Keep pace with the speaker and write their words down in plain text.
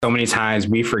So many times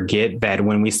we forget that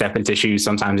when we step into shoes,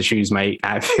 sometimes the shoes might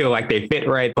not feel like they fit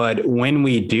right. But when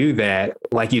we do that,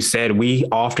 like you said, we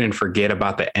often forget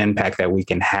about the impact that we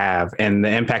can have. And the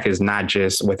impact is not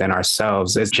just within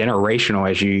ourselves. It's generational,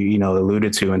 as you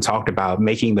alluded to and talked about,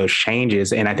 making those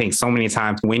changes. And I think so many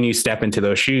times when you step into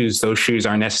those shoes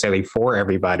aren't necessarily for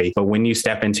everybody. But when you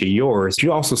step into yours,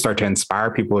 you also start to inspire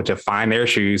people to find their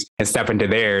shoes and step into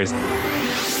theirs.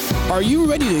 Are you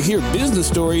ready to hear business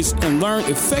stories and learn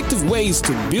effective ways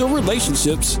to build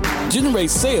relationships, generate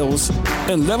sales,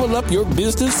 and level up your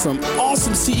business from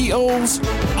awesome CEOs,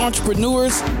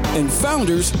 entrepreneurs, and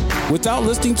founders without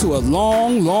listening to a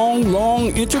long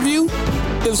interview?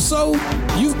 If so,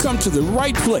 you've come to the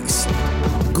right place.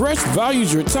 Gresh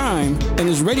values your time and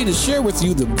is ready to share with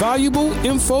you the valuable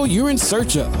info you're in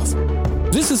search of.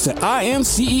 This is the I Am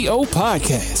CEO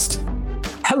podcast.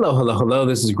 Hello.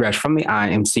 This is Gresh from the I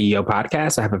Am CEO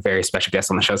podcast. I have a very special guest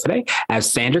on the show today. I have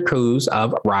Sandra Cruz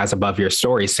of Rise Above Your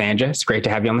Story. Sandra, it's great to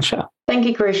have you on the show. Thank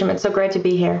you, Grisham. It's so great to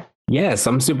be here. Yes,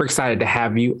 I'm super excited to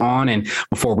have you on. And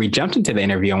before we jumped into the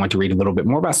interview, I want to read a little bit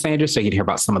more about Sandra so you can hear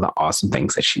about some of the awesome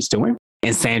things that she's doing.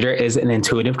 And Sandra is an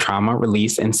intuitive trauma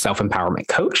release and self-empowerment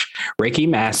coach, Reiki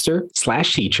master /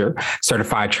 teacher,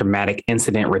 certified traumatic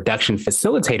incident reduction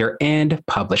facilitator, and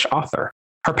published author.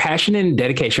 Her passion and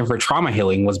dedication for trauma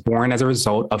healing was born as a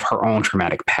result of her own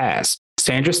traumatic past.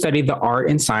 Sandra studied the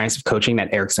art and science of coaching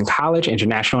at Erickson College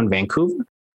International in Vancouver,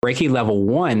 Reiki Level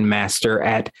 1 Master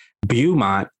at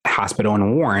Beaumont Hospital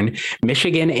in Warren,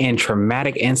 Michigan, and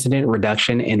traumatic incident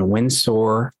reduction in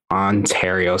Windsor,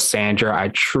 Ontario. Sandra, I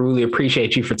truly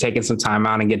appreciate you for taking some time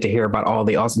out and get to hear about all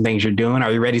the awesome things you're doing.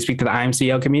 Are you ready to speak to the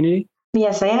IMCO community?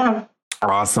 Yes, I am.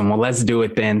 Awesome. Well, let's do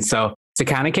it then. So to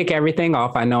kind of kick everything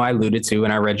off, I know I alluded to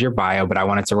and I read your bio, but I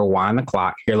wanted to rewind the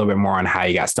clock, hear a little bit more on how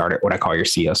you got started, what I call your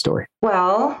CEO story.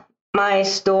 Well, my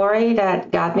story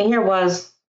that got me here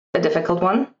was a difficult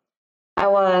one. I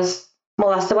was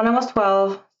molested when I was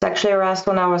 12, sexually harassed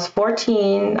when I was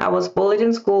 14. I was bullied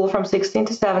in school from 16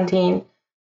 to 17.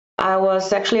 I was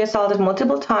sexually assaulted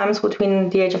multiple times between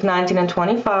the age of 19 and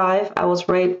 25. I was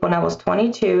raped when I was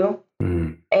 22.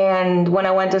 And when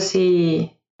I went to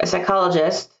see a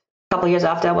psychologist, couple years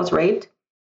after I was raped,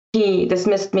 he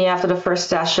dismissed me after the first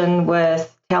session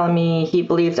with telling me he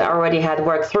believed I already had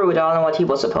worked through it all and what he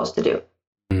was supposed to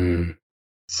do.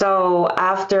 So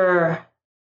after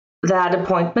that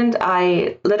appointment,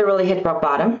 I literally hit rock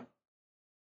bottom.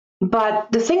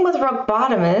 But the thing with rock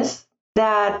bottom is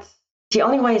that the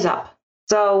only way is up.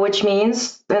 So which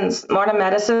means since modern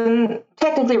medicine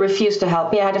technically refused to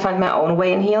help me, I had to find my own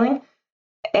way in healing.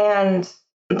 And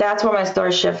that's where my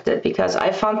story shifted, because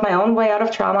I found my own way out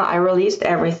of trauma. I released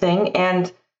everything,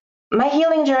 and my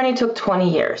healing journey took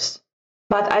 20 years.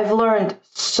 But I've learned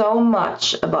so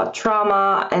much about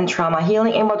trauma and trauma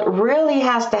healing and what really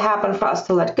has to happen for us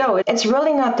to let go. It's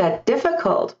really not that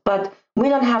difficult, but we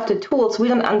don't have the tools. We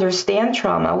don't understand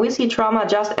trauma. We see trauma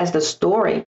just as the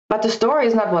story. But the story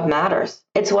is not what matters.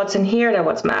 It's what's in here that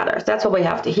what matters. That's what we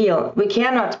have to heal. We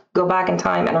cannot go back in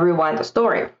time and rewind the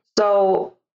story.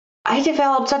 So I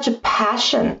developed such a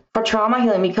passion for trauma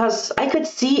healing because I could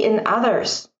see in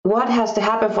others what has to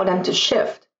happen for them to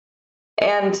shift.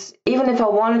 And even if I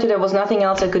wanted to, there was nothing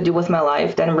else I could do with my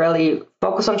life than really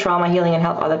focus on trauma healing and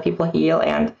help other people heal.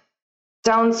 And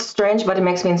sounds strange, but it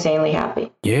makes me insanely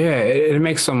happy. Yeah, it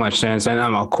makes so much sense. And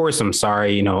of course, I'm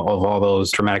sorry, of all those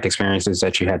traumatic experiences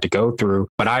that you had to go through.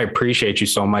 But I appreciate you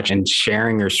so much in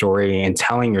sharing your story and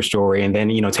telling your story. And then,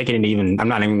 taking it even, I'm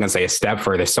not even going to say a step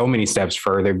further, so many steps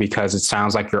further, because it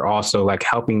sounds like you're also like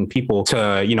helping people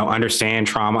to, understand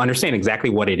trauma, understand exactly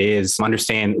what it is,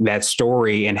 understand that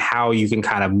story and how you can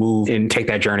kind of move and take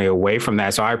that journey away from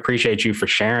that. So I appreciate you for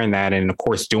sharing that. And of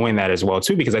course, doing that as well,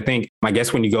 too, because I think, I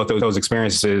guess when you go through those experiences,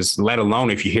 let alone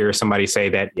if you hear somebody say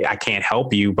that I can't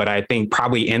help you, but I think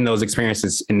probably in those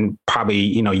experiences and probably,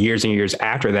 years and years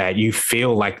after that, you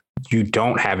feel like you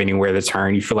don't have anywhere to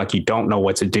turn. You feel like you don't know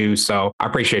what to do. So I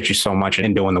appreciate you so much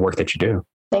in doing the work that you do.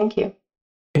 Thank you.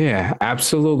 Yeah,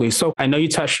 absolutely. So I know you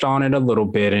touched on it a little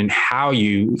bit and how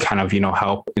you kind of,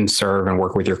 help and serve and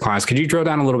work with your clients. Could you drill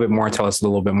down a little bit more and tell us a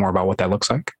little bit more about what that looks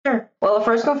like? Sure. Well,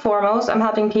 first and foremost, I'm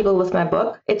helping people with my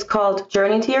book. It's called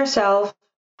Journey to Yourself: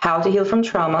 How to Heal from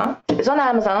Trauma. It's on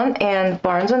Amazon and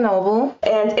Barnes & Noble.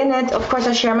 And in it, of course,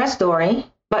 I share my story,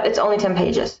 but it's only 10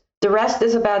 pages. The rest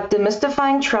is about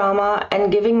demystifying trauma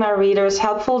and giving my readers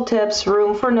helpful tips,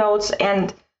 room for notes,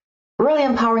 and really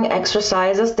empowering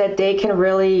exercises that they can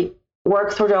really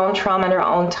work through their own trauma in their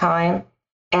own time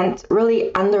and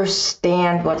really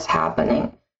understand what's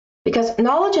happening. Because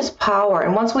knowledge is power.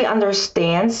 And once we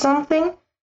understand something,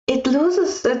 it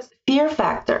loses its fear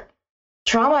factor.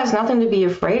 trauma is nothing to be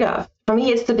afraid of. For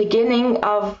me, it's the beginning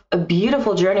of a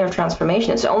beautiful journey of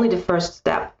transformation. It's only the first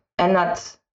step and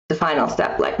not the final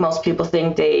step. Like most people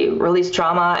think, they release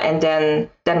trauma and then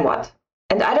what?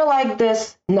 And I don't like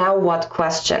this now what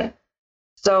question.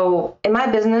 So in my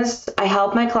business, I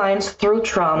help my clients through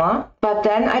trauma, but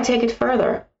then I take it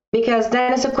further, because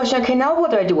then it's a question, okay, now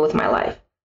what do I do with my life?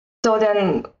 So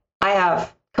then I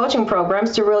have coaching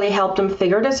programs to really help them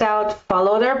figure this out,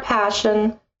 follow their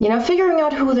passion, figuring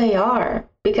out who they are,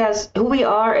 because who we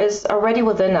are is already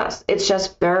within us. It's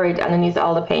just buried underneath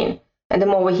all the pain. And the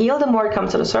more we heal, the more it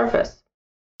comes to the surface.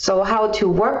 So how to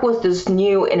work with this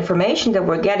new information that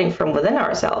we're getting from within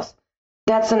ourselves,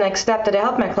 that's the next step that I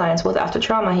help my clients with after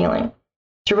trauma healing,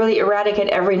 to really eradicate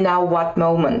every now what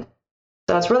moment.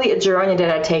 So it's really a journey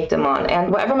that I take them on.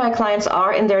 And wherever my clients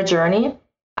are in their journey,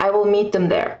 I will meet them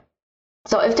there.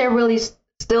 So if they're really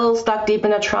still stuck deep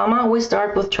in the trauma, we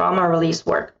start with trauma release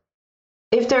work.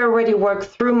 If they already worked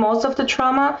through most of the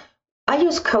trauma, I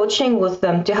use coaching with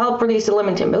them to help release the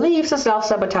limiting beliefs, the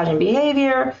self-sabotaging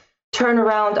behavior, turn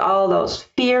around all those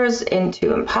fears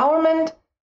into empowerment,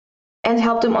 and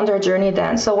help them on their journey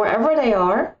then. So wherever they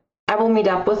are, I will meet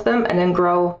up with them and then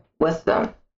grow with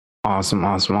them.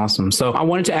 Awesome. So I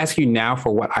wanted to ask you now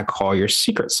for what I call your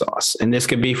secret sauce. And this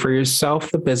could be for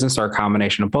yourself, the business, or a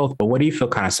combination of both. But what do you feel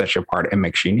kind of sets you apart and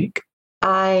makes you unique?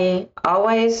 I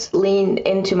always lean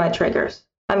into my triggers.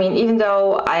 I mean, even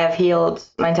though I have healed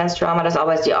my intense trauma, there's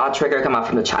always the odd trigger come up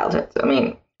from the childhood. I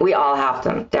mean, we all have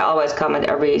them. They always come at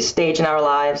every stage in our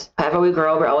lives. However we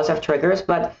grow, we always have triggers.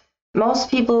 But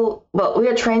most people, we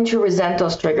are trained to resent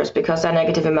those triggers because they're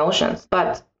negative emotions.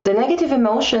 But the negative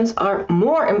emotions are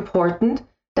more important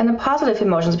than the positive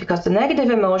emotions, because the negative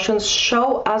emotions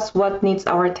show us what needs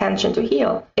our attention to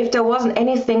heal. If there wasn't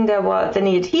anything that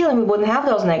needed healing, we wouldn't have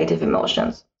those negative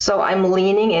emotions. So I'm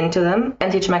leaning into them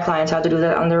and teach my clients how to do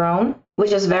that on their own,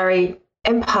 which is very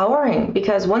empowering,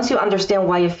 because once you understand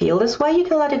why you feel this way, you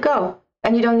can let it go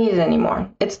and you don't need it anymore.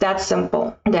 It's that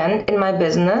simple. Then in my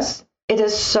business, it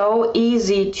is so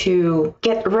easy to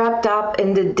get wrapped up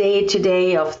in the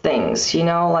day-to-day of things,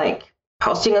 like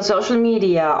posting on social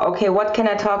media. Okay, what can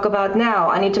I talk about now?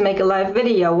 I need to make a live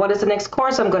video. What is the next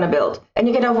course I'm going to build? And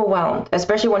you get overwhelmed,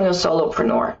 especially when you're a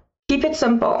solopreneur. Keep it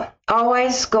simple.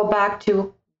 Always go back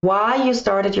to why you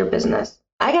started your business.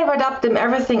 I get wrapped up in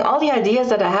everything, all the ideas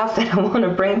that I have that I want to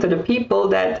bring to the people,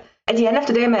 that at the end of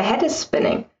the day, my head is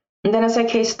spinning. And then I say,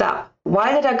 okay, stop.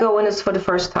 Why did I go in this for the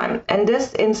first time? And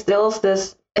this instills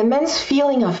this immense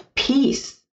feeling of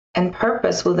peace and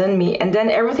purpose within me. And then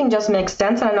everything just makes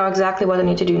sense and I know exactly what I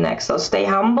need to do next. So stay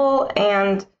humble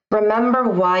and remember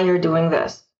why you're doing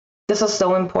this. This is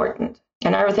so important,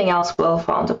 and everything else will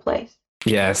fall into place.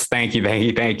 Yes. Thank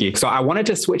you. So I wanted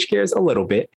to switch gears a little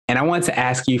bit, and I wanted to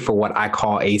ask you for what I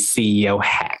call a CEO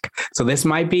hack. So this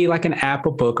might be like an app,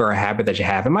 a book, or a habit that you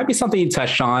have. It might be something you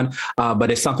touched on,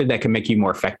 but it's something that can make you more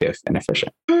effective and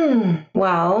efficient.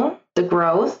 Well, the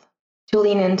growth, to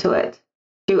lean into it,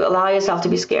 to allow yourself to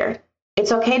be scared.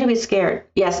 It's okay to be scared.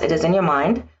 Yes, it is in your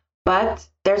mind, but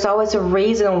there's always a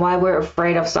reason why we're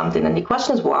afraid of something. And the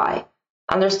question is why.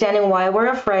 Understanding why we're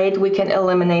afraid, we can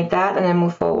eliminate that and then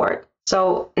move forward.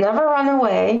 So never run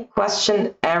away,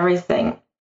 question everything,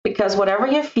 because whatever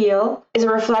you feel is a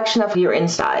reflection of your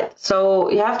inside. So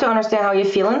you have to understand how you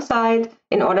feel inside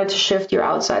in order to shift your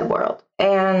outside world.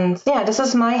 And yeah, this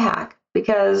is my hack,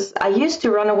 because I used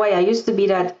to run away. I used to be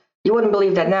that, you wouldn't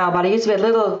believe that now, but I used to be a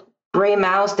little gray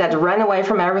mouse that ran away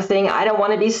from everything. I don't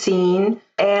want to be seen.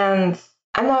 And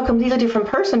I'm now a completely different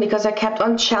person because I kept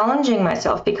on challenging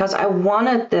myself, because I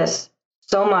wanted this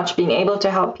so much, being able to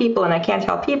help people, and I can't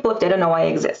help people if they don't know I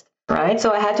exist, right?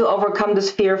 So I had to overcome this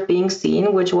fear of being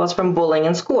seen, which was from bullying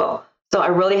in school. So I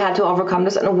really had to overcome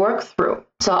this and work through.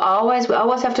 So we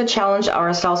always have to challenge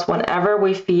ourselves whenever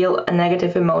we feel a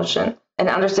negative emotion and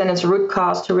understand its root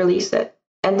cause to release it.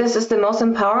 And this is the most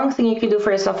empowering thing you can do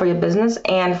for yourself, for your business,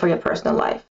 and for your personal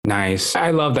life. Nice.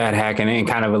 I love that hack. And it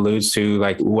kind of alludes to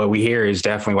like what we hear is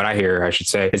definitely what I hear, I should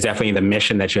say, is definitely the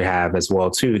mission that you have as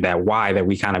well, too, that why that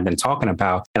we kind of been talking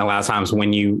about. And a lot of times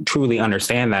when you truly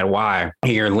understand that why,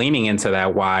 you're leaning into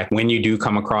that why, when you do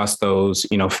come across those,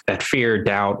 that fear,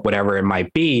 doubt, whatever it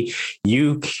might be,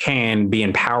 you can be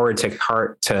empowered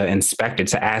to inspect it,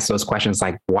 to ask those questions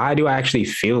like, why do I actually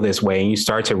feel this way? And you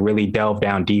start to really delve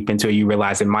down deep into it. You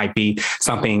realize it might be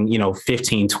something,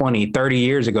 15, 20, 30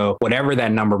 years ago, whatever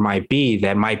that number number might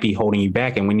be holding you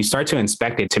back. And when you start to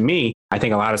inspect it, to me, I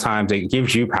think a lot of times it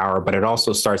gives you power, but it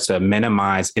also starts to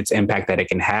minimize its impact that it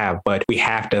can have. But we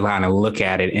have to kind of look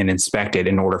at it and inspect it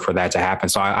in order for that to happen.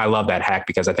 So I love that hack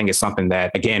because I think it's something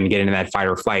that, again, getting in that fight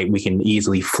or flight, we can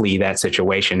easily flee that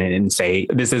situation and say,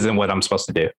 this isn't what I'm supposed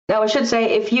to do. Now, I should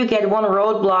say, if you get one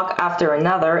roadblock after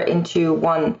another into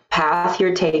one path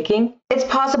you're taking, it's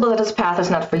possible that this path is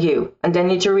not for you. And then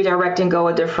you need to redirect and go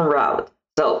a different route.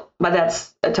 So, but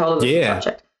that's a total different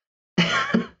subject.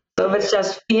 So if it's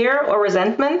just fear or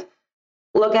resentment,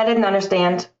 look at it and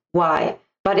understand why.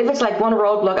 But if it's like one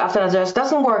roadblock after another just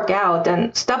doesn't work out,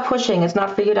 then stop pushing. It's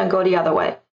not for you, then go the other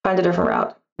way. Find a different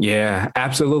route. Yeah,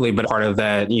 absolutely. But part of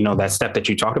that, that step that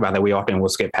you talked about that we often will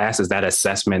skip past is that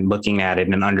assessment, looking at it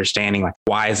and understanding, like,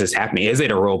 why is this happening? Is it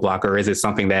a roadblock or is it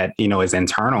something that, is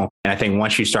internal? And I think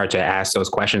once you start to ask those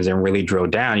questions and really drill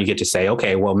down, you get to say,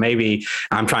 okay, well, maybe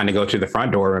I'm trying to go through the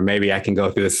front door, or maybe I can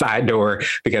go through the side door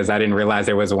because I didn't realize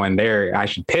there was one there. I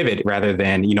should pivot rather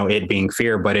than, it being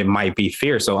fear, but it might be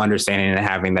fear. So understanding and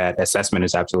having that assessment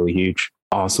is absolutely huge.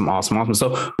 Awesome.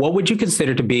 So what would you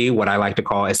consider to be what I like to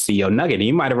call a CEO nugget?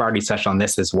 You might have already touched on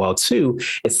this as well, too.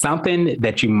 It's something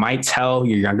that you might tell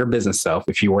your younger business self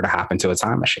if you were to hop into a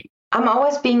time machine. I'm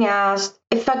always being asked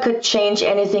if I could change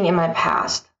anything in my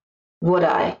past, would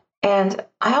I? And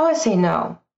I always say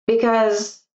no,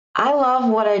 because I love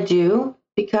what I do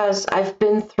because I've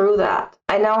been through that.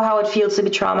 I know how it feels to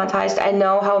be traumatized. I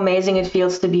know how amazing it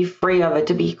feels to be free of it,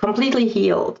 to be completely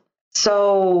healed.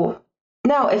 So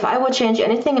no, if I would change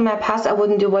anything in my past, I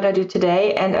wouldn't do what I do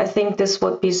today. And I think this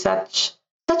would be such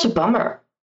a bummer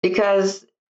because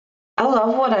I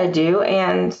love what I do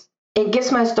and it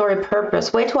gives my story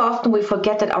purpose. Way too often we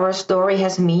forget that our story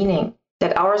has meaning,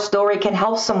 that our story can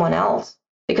help someone else.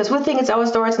 Because we think it's our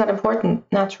story, it's not important.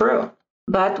 Not true.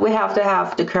 But we have to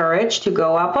have the courage to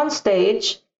go up on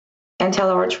stage and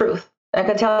tell our truth. I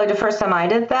can tell you the first time I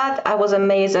did that, I was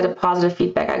amazed at the positive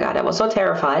feedback I got. I was so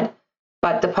terrified.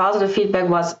 But the positive feedback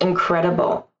was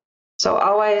incredible. So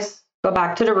always go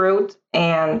back to the root.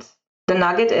 And the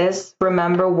nugget is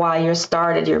remember why you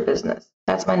started your business.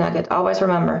 That's my nugget. Always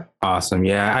remember. Awesome.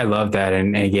 Yeah, I love that.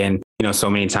 And again,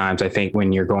 so many times I think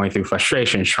when you're going through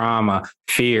frustration, trauma,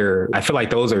 fear, I feel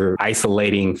like those are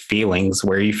isolating feelings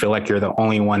where you feel like you're the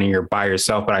only one and you're by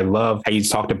yourself. But I love how you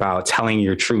talked about telling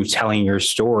your truth, telling your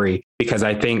story, because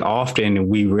I think often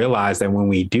we realize that when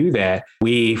we do that,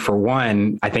 we, for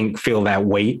one, I think feel that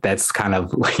weight that's kind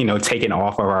of, taken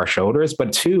off of our shoulders.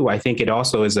 But two, I think it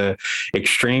also is a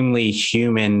extremely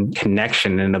human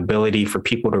connection and ability for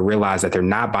people to realize that they're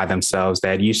not by themselves,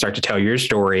 that you start to tell your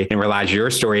story and realize your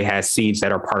story has seeds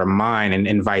that are part of mine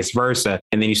and vice versa.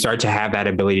 And then you start to have that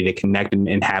ability to connect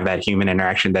and have that human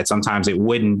interaction that sometimes it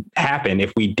wouldn't happen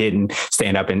if we didn't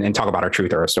stand up and talk about our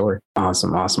truth or our story.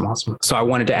 Awesome. So I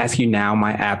wanted to ask you now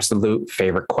my absolute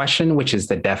favorite question, which is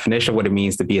the definition of what it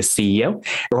means to be a CEO.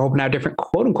 We're hoping to have different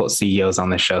quote unquote CEOs on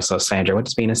the show. So Sandra, what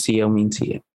does being a CEO mean to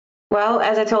you? Well,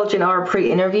 as I told you in our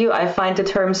pre-interview, I find the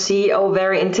term CEO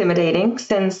very intimidating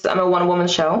since I'm a one-woman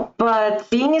show. But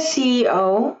being a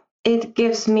CEO, it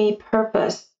gives me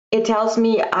purpose. It tells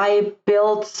me I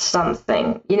built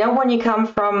something. When you come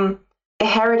from a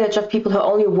heritage of people who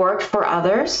only worked for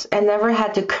others and never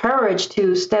had the courage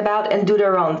to step out and do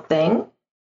their own thing,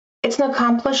 it's an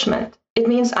accomplishment. It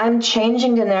means I'm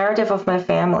changing the narrative of my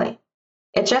family.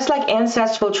 It's just like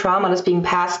ancestral trauma that's being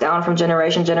passed down from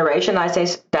generation to generation. I say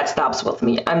that stops with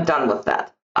me. I'm done with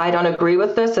that. I don't agree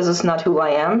with this. This is not who I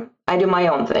am. I do my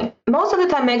own thing. Most of the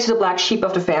time makes you the black sheep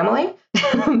of the family,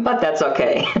 but that's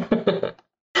okay.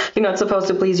 You're not supposed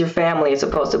to please your family. You're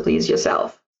supposed to please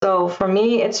yourself. So for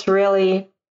me, it's really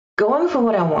going for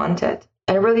what I wanted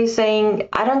and really saying,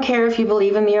 I don't care if you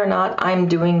believe in me or not, I'm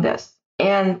doing this.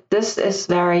 And this is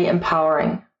very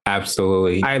empowering.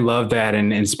 Absolutely. I love that.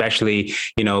 And especially,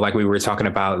 like we were talking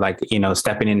about,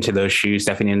 stepping into those shoes,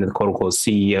 stepping into the quote unquote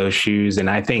CEO shoes. And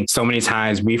I think so many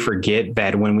times we forget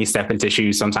that when we step into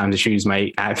shoes, sometimes the shoes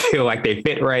might not feel like they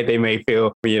fit right. They may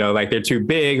feel, like they're too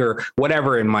big or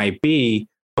whatever it might be.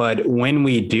 But when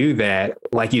we do that,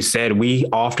 like you said, we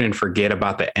often forget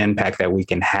about the impact that we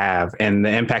can have. And the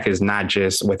impact is not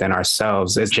just within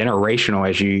ourselves. It's generational,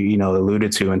 as you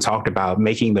alluded to and talked about,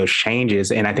 making those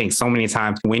changes. And I think so many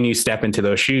times when you step into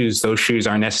those shoes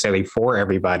aren't necessarily for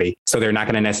everybody. So they're not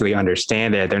going to necessarily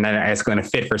understand that. They're not as going to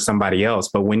fit for somebody else.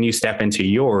 But when you step into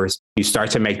yours, you start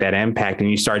to make that impact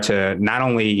and you start to not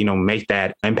only, make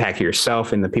that impact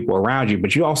yourself and the people around you,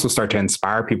 but you also start to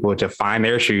inspire people to find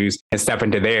their shoes and step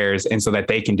into theirs, and so that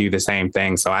they can do the same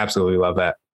thing. So I absolutely love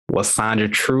that. Well, Sandra,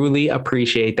 truly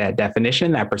appreciate that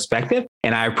definition, that perspective.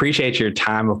 And I appreciate your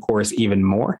time, of course, even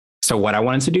more. So what I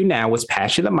wanted to do now was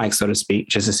pass you the mic, so to speak,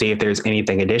 just to see if there's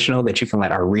anything additional that you can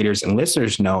let our readers and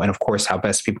listeners know. And of course, how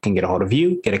best people can get a hold of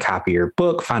you, get a copy of your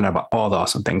book, find out about all the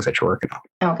awesome things that you're working on.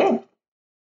 Okay.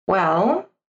 Well,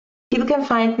 people can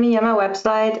find me on my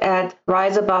website at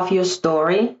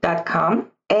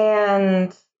riseaboveyourstory.com.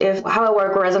 And if how I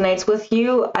work resonates with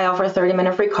you, I offer a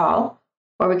 30-minute free call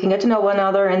where we can get to know one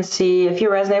another and see if you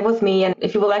resonate with me and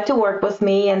if you would like to work with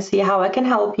me and see how I can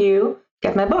help you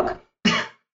get my book.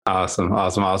 Awesome.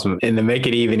 And to make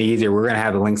it even easier, we're going to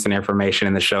have the links and information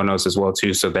in the show notes as well,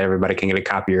 too, so that everybody can get a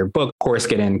copy of your book. Of course,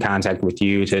 get in contact with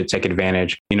you to take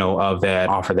advantage, of that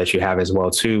offer that you have as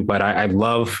well, too. But I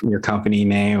love your company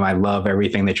name. I love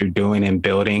everything that you're doing and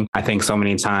building. I think so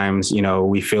many times,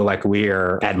 we feel like we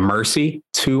are at mercy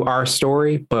to our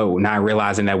story, but not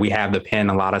realizing that we have the pen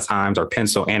a lot of times or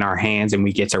pencil in our hands and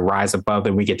we get to rise above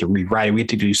it. We get to rewrite it. We get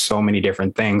to do so many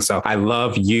different things. So I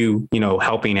love you,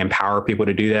 helping empower people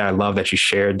to do that. I love that you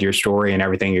shared your story and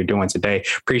everything you're doing today.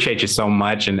 Appreciate you so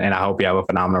much. And I hope you have a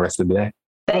phenomenal rest of the day.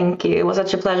 Thank you. It was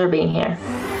such a pleasure being here.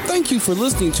 Thank you for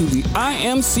listening to the I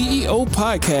Am CEO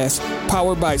podcast,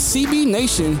 powered by CB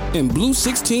Nation and Blue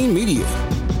 16 Media.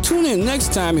 Tune in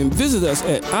next time and visit us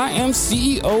at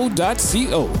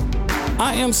imceo.co.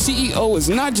 I Am CEO is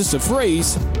not just a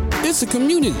phrase, it's a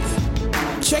community.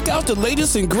 Check out the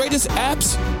latest and greatest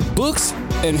apps, books,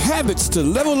 and habits to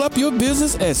level up your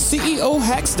business at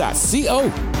ceohacks.co.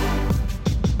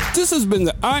 This has been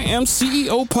the I Am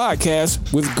CEO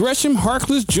podcast with Gresham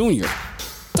Harkless Jr.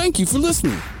 Thank you for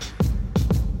listening.